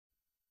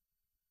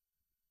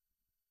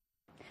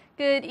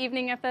Good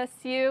evening,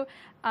 FSU.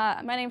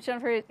 My name is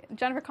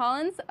Jennifer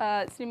Collins,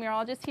 student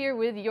meteorologist here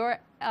with your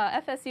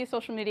FSU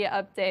social media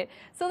update.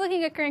 So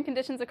looking at current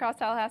conditions across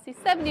Tallahassee,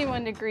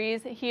 71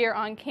 degrees here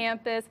on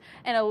campus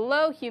and a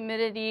low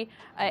humidity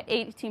at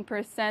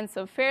 18%,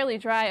 so fairly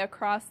dry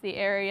across the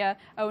area.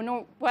 A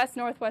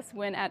northwest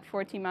wind at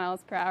 14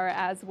 miles per hour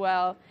as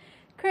well.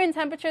 Current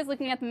temperatures,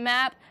 looking at the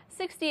map,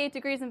 68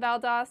 degrees in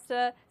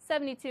Valdosta,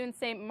 72 in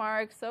St.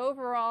 Mark's. So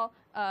overall,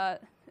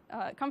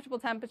 comfortable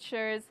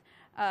temperatures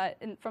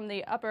from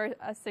the upper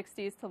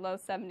 60s to low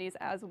 70s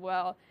as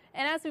well.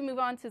 And as we move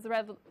on to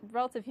the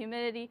relative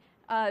humidity,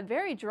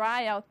 very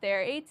dry out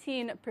there,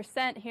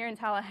 18% here in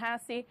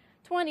Tallahassee,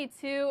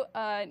 22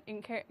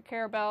 in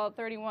Carabel,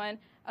 31,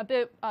 a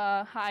bit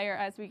higher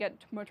as we get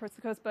more towards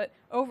the coast, but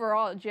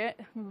overall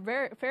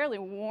fairly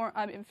warm,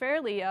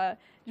 fairly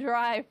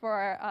dry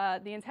for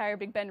the entire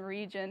Big Bend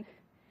region.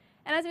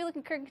 And as we look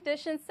at current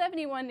conditions,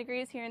 71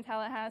 degrees here in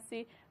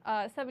Tallahassee,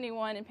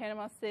 71 in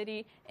Panama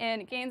City,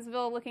 and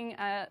Gainesville looking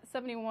at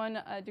 71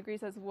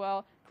 degrees as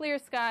well. Clear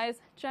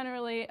skies,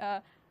 generally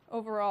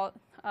overall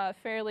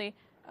fairly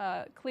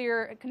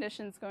clear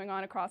conditions going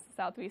on across the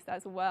southeast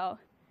as well.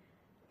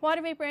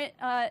 Water vapor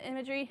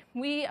imagery,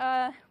 we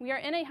are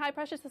in a high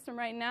pressure system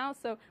right now,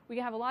 so we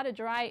have a lot of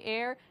dry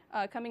air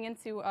coming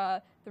into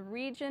the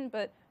region,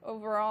 but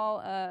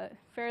overall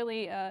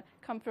fairly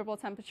comfortable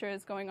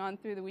temperatures going on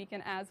through the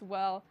weekend as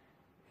well.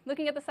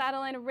 Looking at the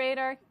satellite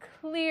radar,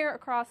 clear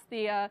across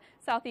the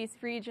southeast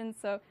region,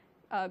 so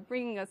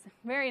bringing us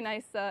very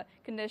nice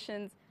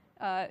conditions,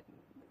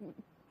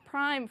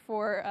 prime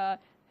for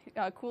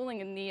cooling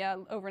in the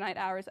overnight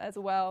hours as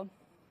well.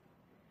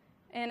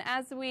 And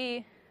as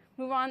we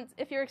move on,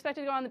 if you're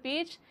expected to go on the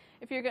beach,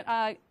 if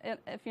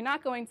you're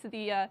not going to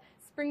the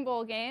Spring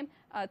Bowl game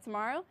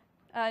tomorrow,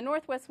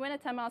 northwest wind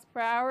at 10 miles per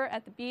hour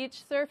at the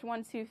beach, surf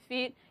 1-2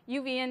 feet.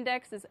 UV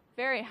index is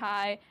very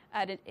high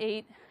at an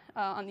 8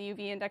 on the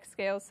UV index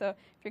scale, so if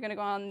you're going to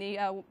go on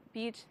the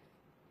beach,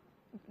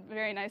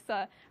 very nice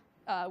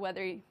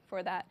weather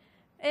for that.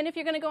 And if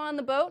you're going to go on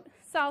the boat,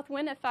 south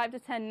wind at 5 to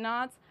 10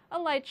 knots, a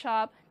light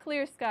chop,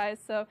 clear skies,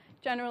 so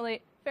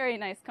generally very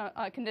nice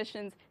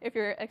conditions if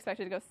you're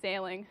expected to go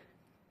sailing.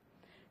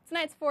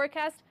 Tonight's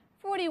forecast,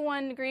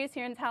 41 degrees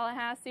here in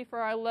Tallahassee for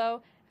our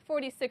low,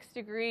 46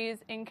 degrees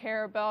in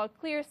Carabel,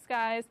 clear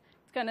skies.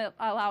 It's going to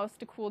allow us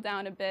to cool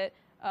down a bit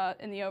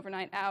in the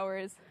overnight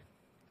hours.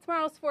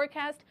 Tomorrow's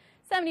forecast,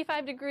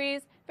 75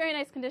 degrees, very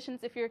nice conditions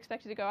if you're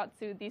expected to go out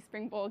to the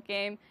Spring Bowl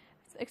game.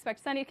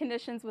 Expect sunny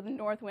conditions with a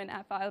north wind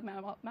at 5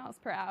 miles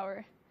per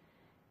hour.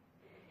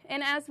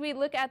 And as we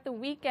look at the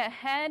week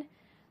ahead,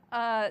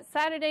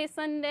 Saturday,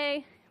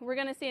 Sunday, we're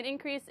going to see an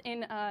increase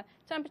in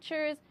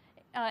temperatures,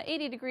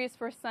 80 degrees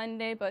for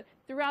Sunday, but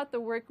throughout the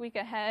work week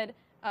ahead,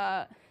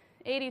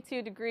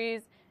 82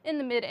 degrees in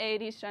the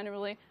mid-80s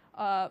generally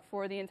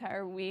for the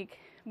entire week.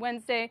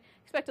 Wednesday,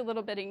 expect a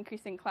little bit of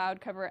increasing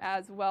cloud cover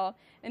as well.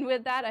 And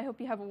with that, I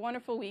hope you have a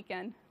wonderful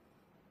weekend.